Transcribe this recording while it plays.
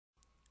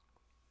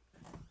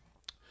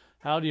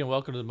Howdy and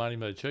welcome to the Mighty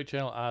Mode Chuck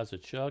channel. I is a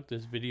Chuck.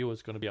 This video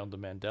is going to be on the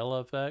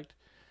Mandela effect.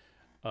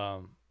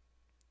 Um,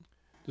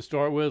 to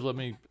start with, let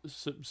me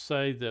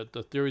say that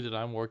the theory that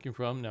I'm working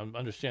from, now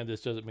understand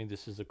this doesn't mean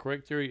this is the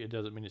correct theory, it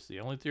doesn't mean it's the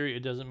only theory,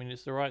 it doesn't mean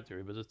it's the right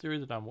theory, but the theory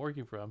that I'm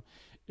working from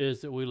is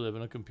that we live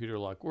in a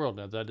computer-like world.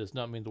 Now that does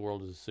not mean the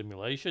world is a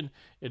simulation,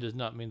 it does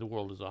not mean the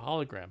world is a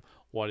hologram.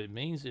 What it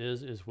means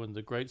is when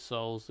the great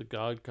souls, the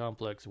God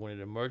complex, when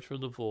it emerged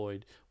from the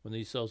void, when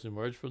these souls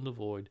emerged from the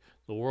void,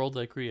 the world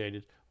they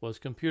created was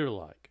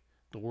computer-like.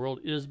 The world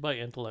is by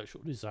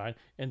intellectual design,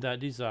 and that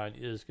design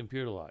is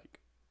computer-like.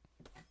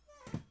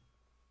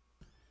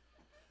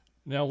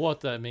 Now what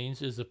that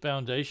means is the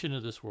foundation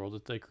of this world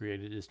that they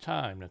created is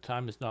time. Now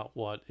time is not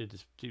what it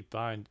is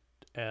defined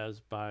as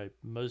by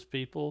most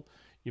people.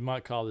 You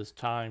might call this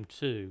time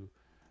too.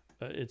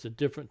 It's a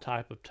different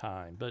type of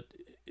time, but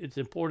it's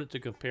important to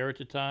compare it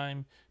to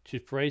time, to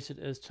phrase it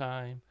as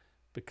time,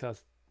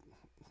 because,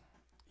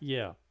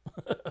 yeah.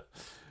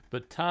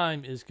 But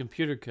time is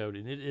computer code,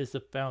 and it is the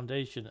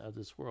foundation of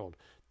this world.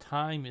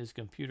 Time is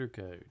computer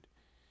code.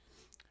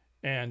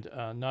 And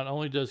not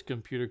only does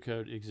computer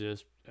code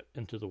exist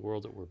into the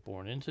world that we're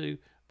born into,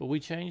 but we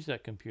change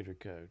that computer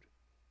code.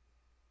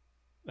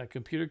 That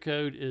computer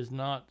code is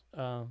not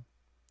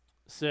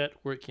set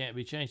where it can't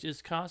be changed.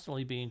 It's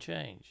constantly being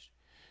changed.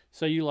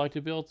 Say you like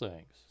to build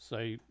things.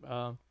 Say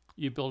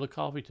you build a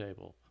coffee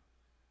table.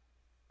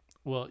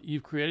 Well,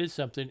 you've created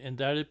something, and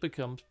that it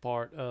becomes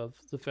part of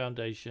the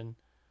foundation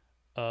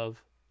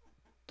of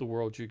the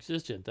world you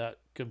exist in. That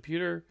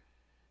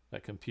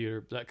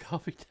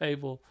coffee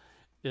table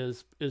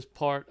is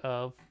part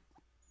of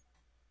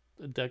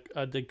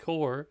a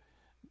decor.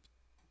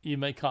 You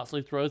may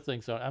constantly throw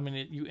things on it. I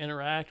mean, you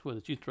interact with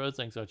it. You throw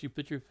things on it. You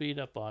put your feet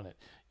up on it.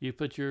 You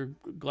put your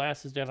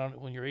glasses down on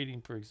it when you're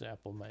eating, for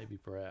example, maybe,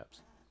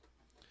 perhaps.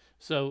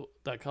 So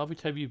that coffee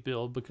table you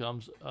build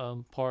becomes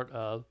part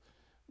of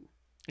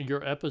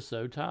your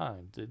episode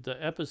time, the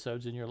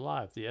episodes in your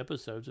life, the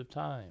episodes of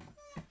time.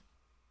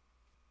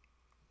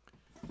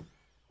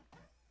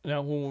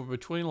 Now, when we're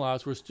between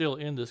lives, we're still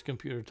in this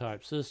computer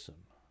type system.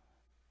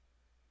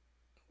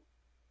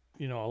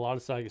 You know, a lot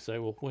of psychics say,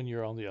 well, when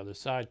you're on the other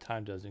side,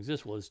 time doesn't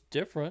exist. Well, it's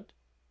different.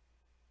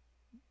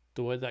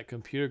 The way that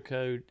computer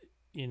code,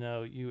 you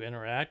know, you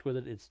interact with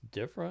it, it's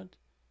different.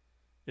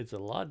 It's a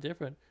lot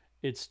different.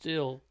 It's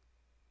still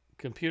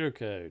computer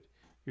code.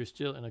 You're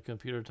still in a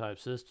computer type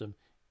system,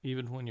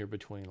 even when you're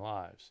between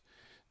lives.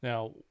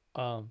 Now,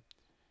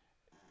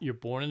 you're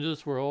born into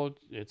this world.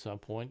 At some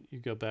point, you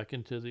go back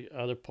into the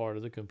other part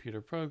of the computer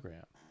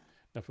program.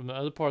 Now, from the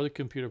other part of the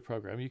computer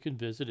program, you can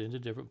visit into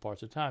different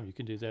parts of time. You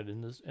can do that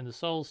in the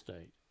soul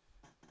state.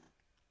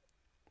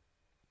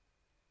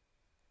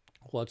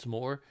 What's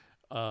more,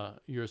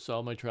 your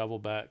soul may travel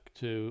back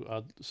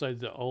to, say,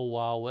 the old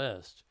Wild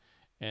West,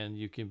 and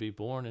you can be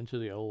born into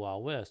the old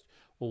Wild West.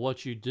 Well,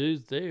 what you do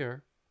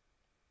there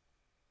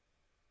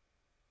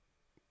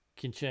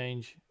can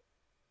change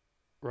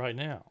right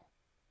now.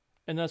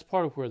 And that's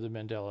part of where the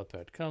Mandela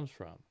effect comes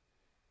from,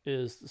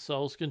 is the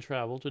souls can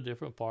travel to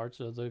different parts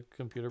of the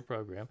computer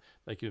program.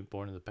 They can be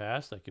born in the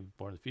past, they can be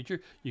born in the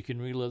future. You can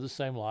relive the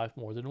same life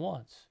more than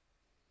once.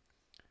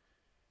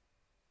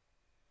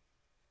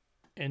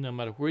 And no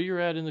matter where you're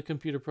at in the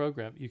computer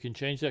program, you can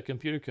change that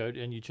computer code,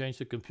 and you change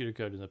the computer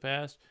code in the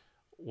past.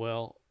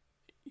 Well,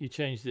 you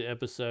change the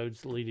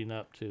episodes leading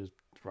up to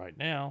right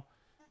now,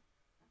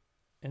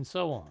 and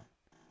so on.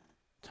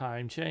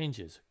 Time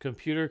changes,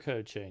 computer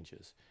code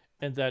changes,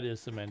 and that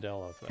is the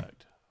Mandela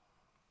effect.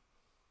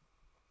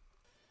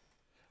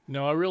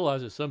 Now, I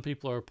realize that some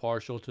people are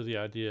partial to the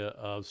idea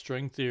of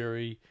string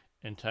theory,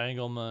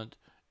 entanglement,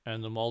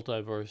 and the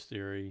multiverse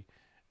theory,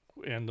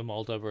 and the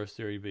multiverse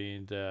theory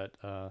being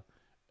that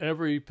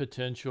every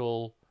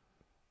potential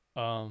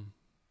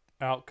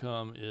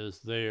outcome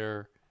is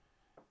there,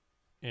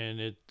 and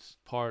it's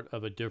part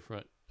of a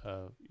different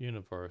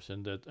universe,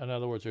 and that, in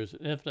other words, there's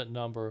an infinite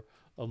number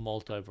of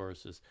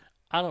multiverses.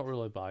 I don't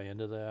really buy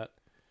into that.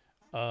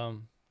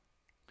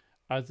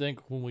 I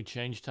think when we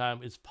change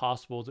time, it's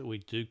possible that we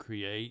do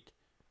create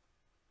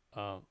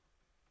a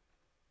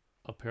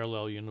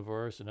parallel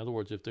universe. In other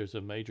words, if there's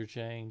a major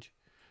change,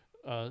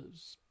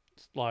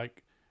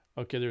 like,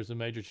 okay, there's a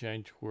major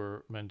change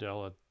where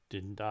Mandela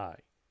didn't die.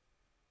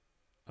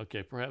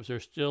 Okay, perhaps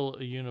there's still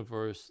a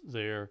universe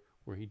there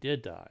where he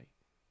did die.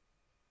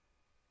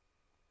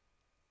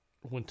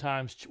 When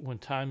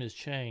time is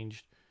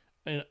changed,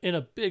 in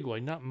a big way,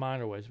 not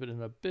minor ways, but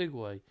in a big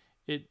way,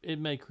 it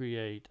may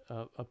create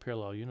a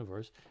parallel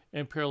universe.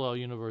 And parallel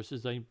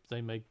universes,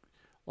 they make,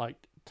 like,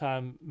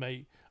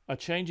 a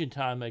change in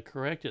time may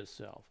correct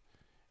itself.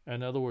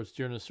 In other words,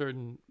 during a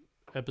certain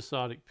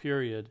episodic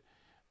period,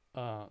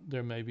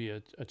 there may be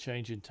a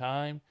change in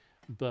time,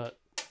 but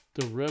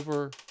the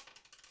river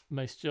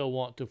may still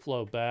want to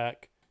flow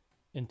back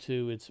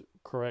into its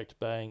correct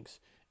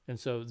banks, and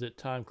so that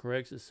time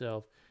corrects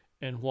itself,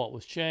 and what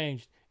was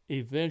changed,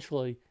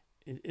 eventually,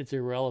 it's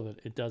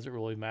irrelevant. It doesn't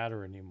really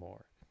matter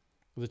anymore.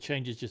 The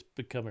changes just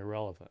become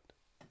irrelevant.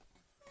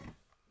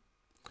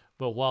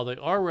 But while they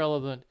are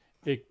relevant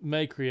it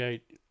may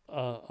create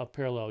a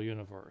parallel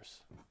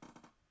universe.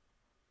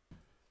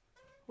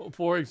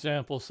 For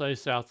example, say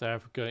South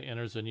Africa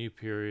enters a new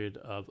period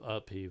of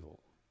upheaval.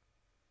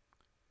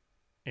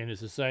 And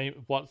it's the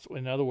same,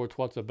 in other words,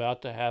 what's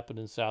about to happen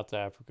in South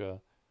Africa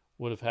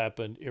would have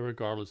happened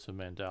irregardless of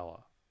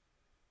Mandela.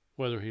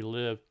 Whether he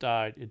lived,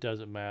 died, it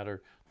doesn't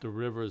matter. The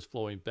river is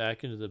flowing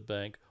back into the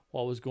bank.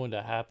 What was going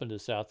to happen to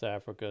South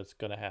Africa is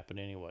going to happen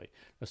anyway.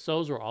 The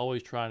souls are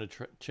always trying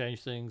to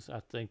change things, I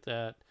think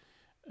that.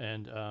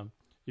 And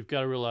you've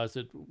got to realize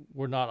that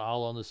we're not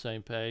all on the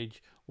same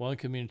page. One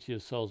community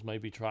of souls may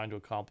be trying to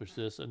accomplish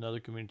this. Another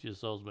community of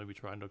souls may be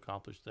trying to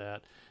accomplish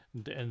that.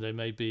 And they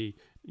may be,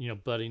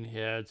 butting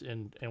heads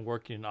and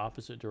working in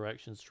opposite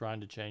directions, trying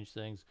to change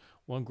things.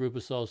 One group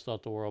of souls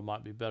thought the world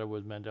might be better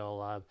with Mandela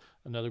alive.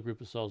 Another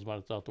group of souls might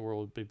have thought the world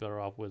would be better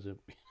off with him.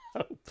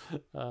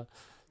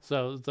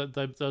 So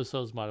those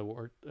souls might have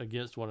worked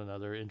against one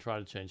another and tried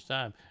to change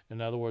time.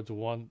 In other words,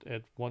 one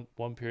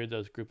period,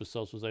 those group of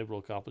souls was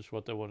able to accomplish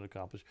what they wanted to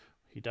accomplish.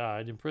 He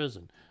died in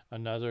prison.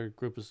 Another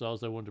group of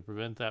souls, they wanted to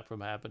prevent that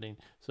from happening.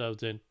 So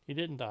then he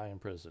didn't die in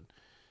prison.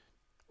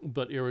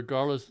 But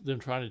irregardless of them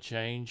trying to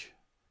change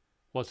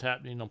what's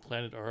happening on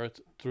planet Earth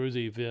through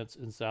the events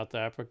in South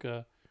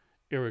Africa,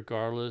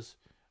 irregardless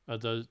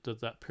of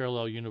that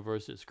parallel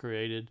universe that's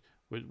created,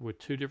 with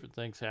two different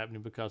things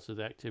happening because of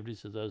the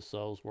activities of those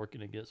souls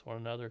working against one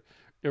another.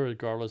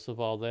 Irregardless of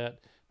all that,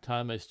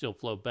 time may still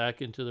flow back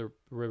into the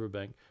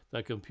riverbank.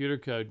 That computer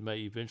code may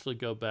eventually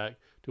go back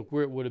to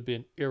where it would have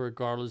been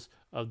irregardless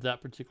of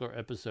that particular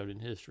episode in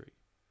history.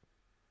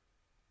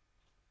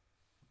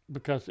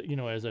 Because,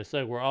 as I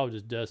say, we're all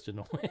just dust in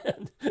the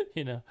wind.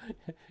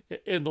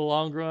 In the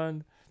long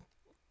run,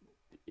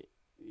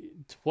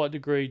 to what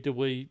degree do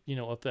we,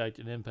 affect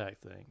and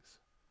impact things?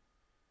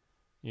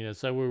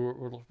 Say we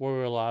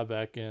were alive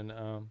back in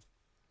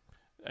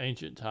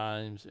ancient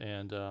times,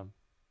 and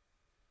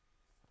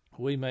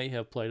we may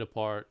have played a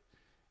part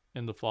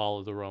in the fall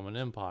of the Roman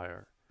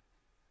Empire.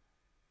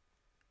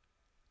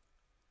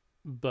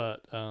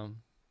 But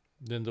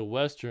then the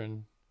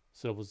Western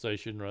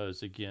civilization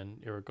rose again,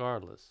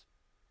 irregardless.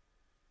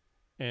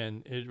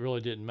 And it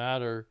really didn't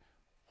matter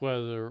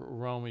whether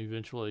Rome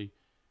eventually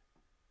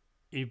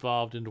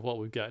evolved into what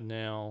we've got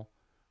now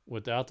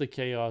without the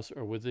chaos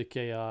or with the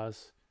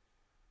chaos.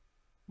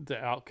 The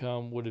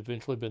outcome would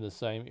eventually been the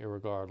same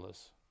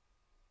irregardless.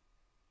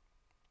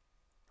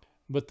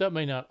 But that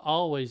may not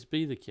always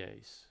be the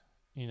case.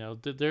 There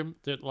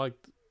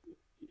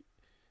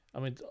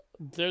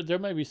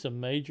may be some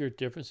major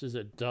differences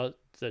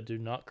that do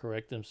not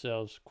correct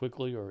themselves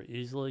quickly or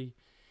easily.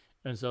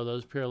 And so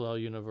those parallel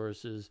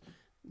universes,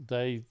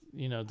 they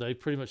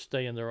pretty much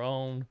stay in their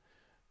own,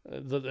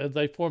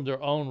 they form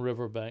their own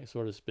riverbank,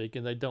 so to speak,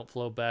 and they don't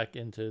flow back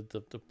into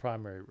the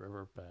primary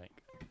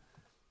riverbank.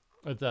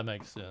 If that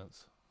makes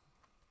sense.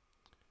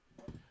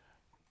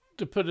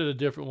 To put it a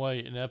different way,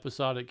 in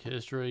episodic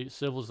history,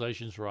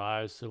 civilizations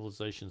rise,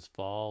 civilizations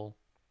fall.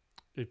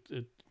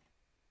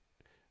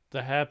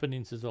 The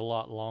happenings is a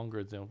lot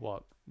longer than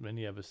what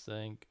many of us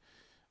think.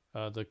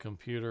 The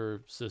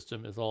computer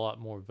system is a lot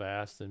more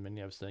vast than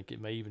many of us think. It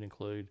may even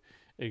include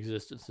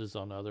existences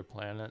on other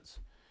planets.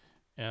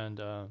 And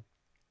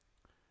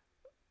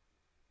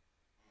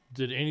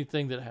did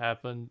anything that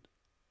happened,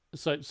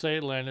 say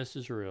Atlantis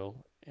is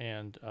real,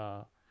 and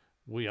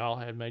we all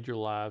had major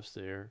lives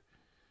there,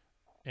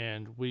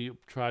 and we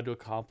tried to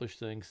accomplish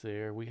things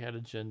there. We had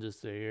agendas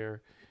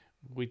there.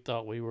 We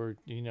thought we were,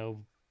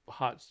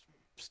 hot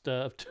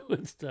stuff,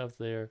 doing stuff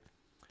there.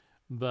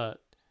 But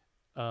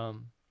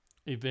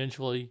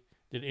eventually,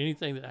 did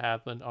anything that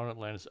happened on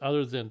Atlantis,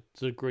 other than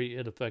to the degree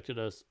it affected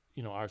us,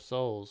 our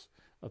souls,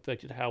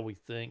 affected how we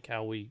think,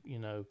 how we,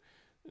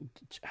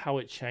 how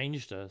it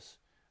changed us,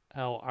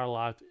 how our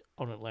life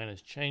on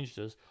Atlantis changed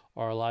us,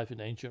 or our life in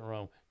ancient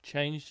Rome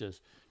changed us,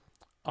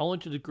 only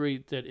to the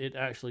degree that it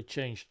actually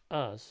changed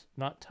us,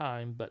 not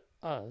time, but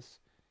us,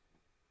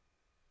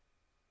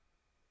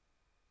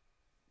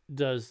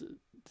 does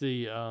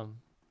it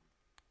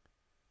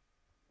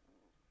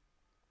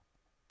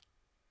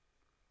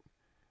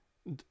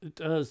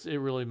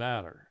really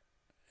matter?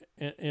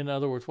 In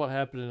other words, what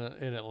happened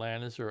in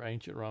Atlantis or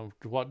ancient Rome,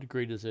 to what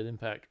degree does it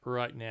impact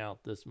right now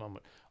at this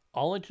moment?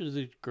 Only to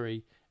the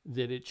degree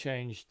that it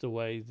changed the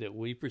way that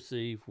we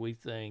perceive, we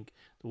think,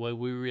 the way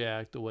we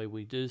react, the way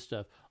we do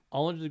stuff.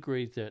 Only to the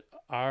degree that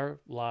our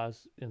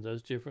lives in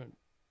those different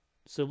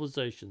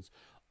civilizations,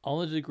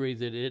 only to the degree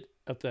that it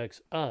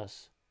affects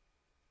us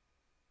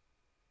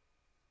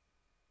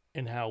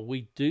and how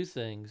we do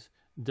things,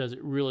 does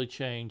it really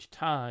change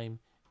time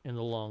in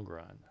the long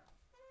run.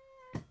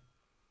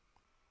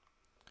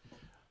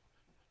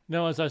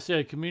 Now, as I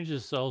said, community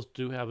of souls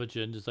do have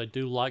agendas. They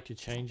do like to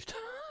change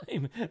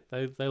time.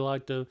 They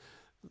like to,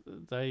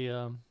 they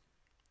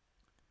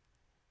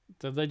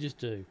just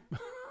do.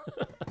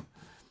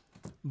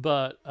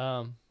 But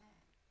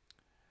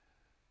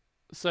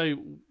say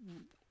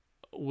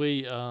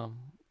we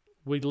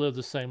live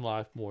the same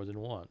life more than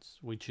once.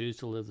 We choose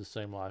to live the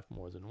same life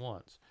more than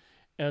once.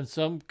 And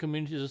some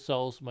communities of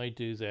souls may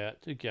do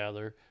that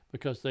together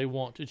because they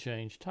want to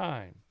change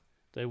time.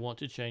 They want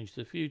to change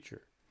the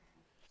future.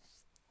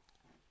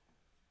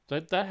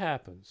 That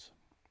happens.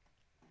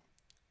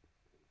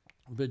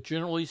 But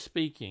generally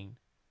speaking,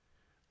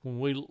 when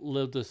we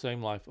live the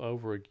same life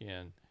over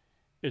again,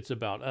 it's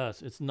about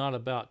us. It's not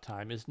about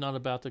time. It's not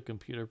about the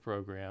computer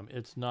program.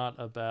 It's not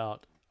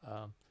about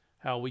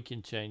how we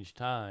can change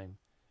time,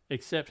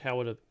 except how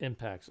it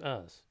impacts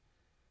us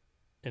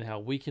and how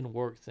we can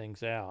work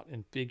things out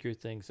and figure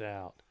things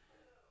out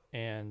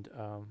and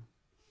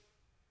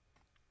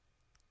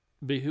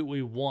be who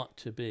we want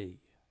to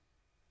be.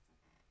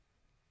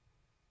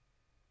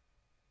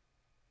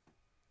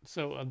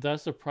 So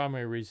that's the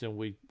primary reason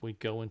we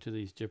go into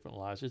these different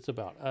lives. It's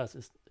about us.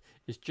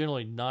 It's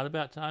generally not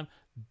about time.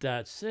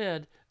 That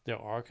said, there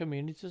are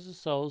communities of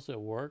souls that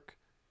work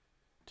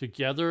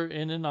together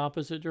and in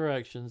opposite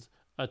directions,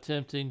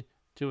 attempting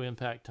to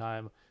impact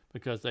time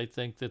because they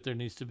think that there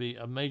needs to be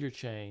a major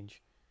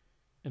change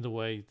in the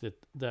way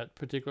that that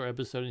particular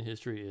episode in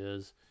history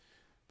is,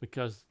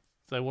 because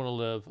they want to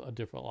live a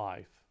different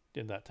life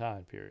in that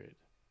time period.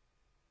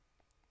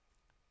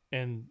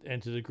 And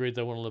to the degree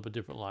they want to live a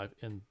different life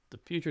in the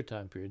future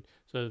time period.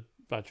 So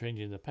by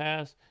changing the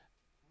past,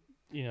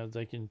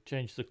 they can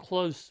change the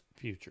close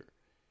future.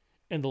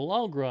 In the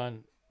long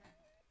run,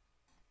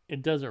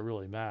 it doesn't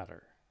really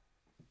matter.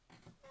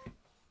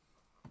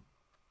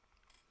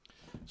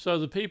 So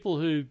the people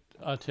who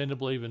tend to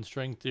believe in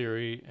string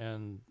theory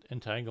and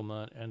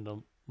entanglement and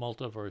the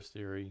multiverse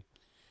theory,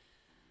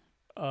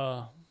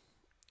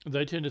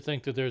 they tend to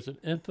think that there's an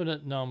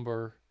infinite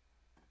number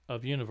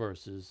of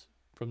universes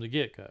from the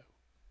get-go.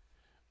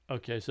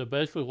 Okay, so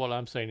basically what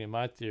I'm saying in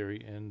my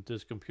theory, in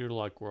this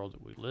computer-like world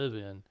that we live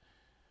in,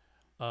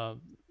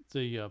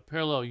 the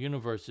parallel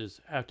universes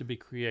have to be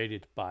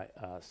created by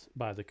us,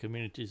 by the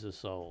communities of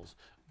souls,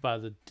 by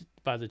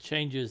the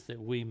changes that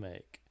we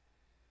make.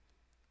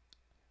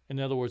 In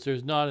other words,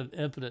 there's not an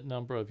infinite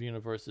number of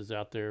universes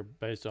out there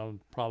based on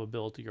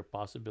probability or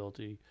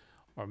possibility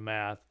or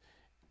math.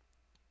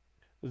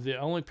 The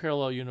only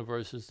parallel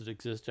universes that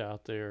exist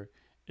out there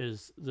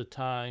is the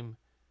time,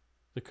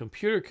 the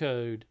computer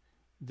code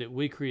that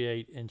we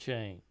create and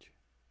change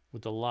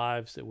with the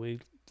lives that we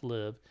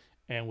live.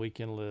 And we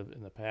can live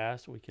in the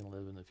past, we can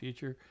live in the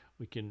future,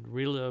 we can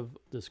relive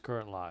this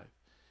current life.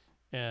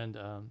 And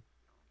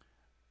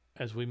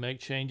as we make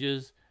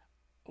changes,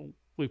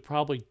 we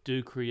probably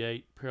do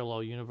create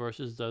parallel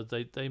universes, though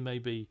they may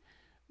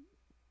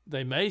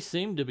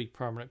seem to be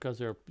permanent because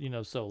they're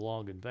so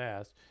long and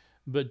vast,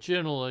 but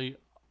generally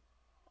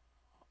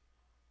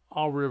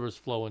all rivers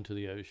flow into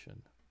the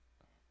ocean.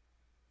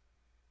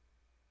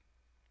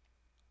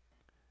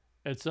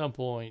 At some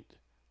point,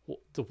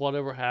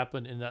 whatever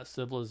happened in that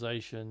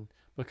civilization,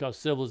 because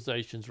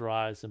civilizations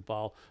rise and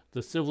fall,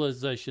 the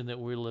civilization that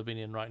we're living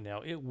in right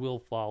now, it will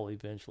fall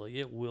eventually.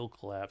 It will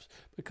collapse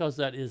because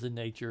that is the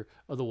nature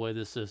of the way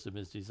this system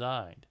is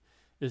designed.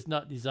 It's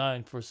not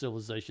designed for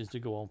civilizations to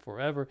go on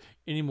forever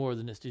any more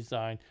than it's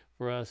designed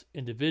for us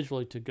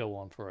individually to go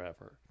on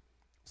forever.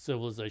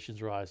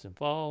 Civilizations rise and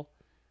fall.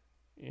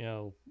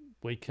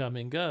 We come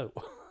and go.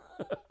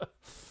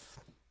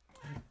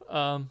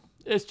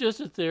 It's just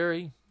a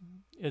theory.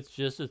 It's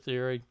just a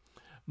theory.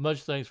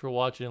 Much thanks for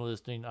watching and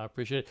listening. I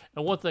appreciate it.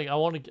 And one thing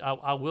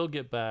I will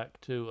get back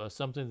to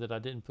something that I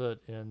didn't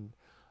put in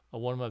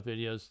one of my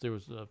videos. There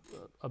was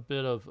a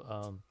bit of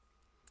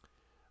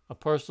a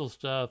personal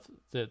stuff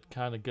that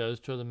kind of goes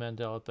to the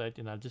Mandela effect,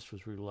 and I just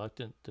was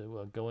reluctant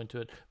to go into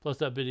it. Plus,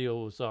 that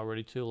video was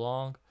already too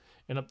long,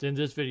 and then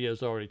this video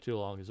is already too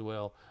long as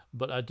well.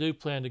 But I do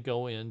plan to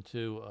go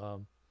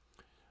into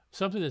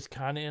something that's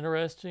kind of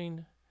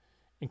interesting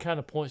and kind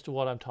of points to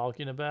what I'm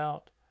talking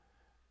about.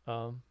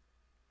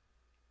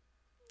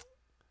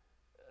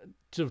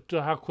 To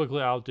how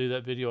quickly I'll do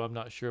that video, I'm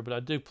not sure, but I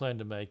do plan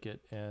to make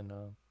it, and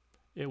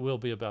it will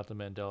be about the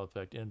Mandela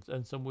effect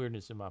and some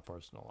weirdness in my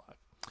personal life.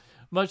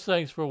 Much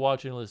thanks for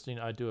watching and listening.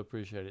 I do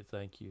appreciate it.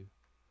 Thank you.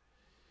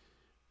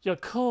 You're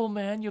cool,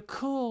 man. You're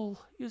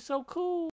cool. You're so cool.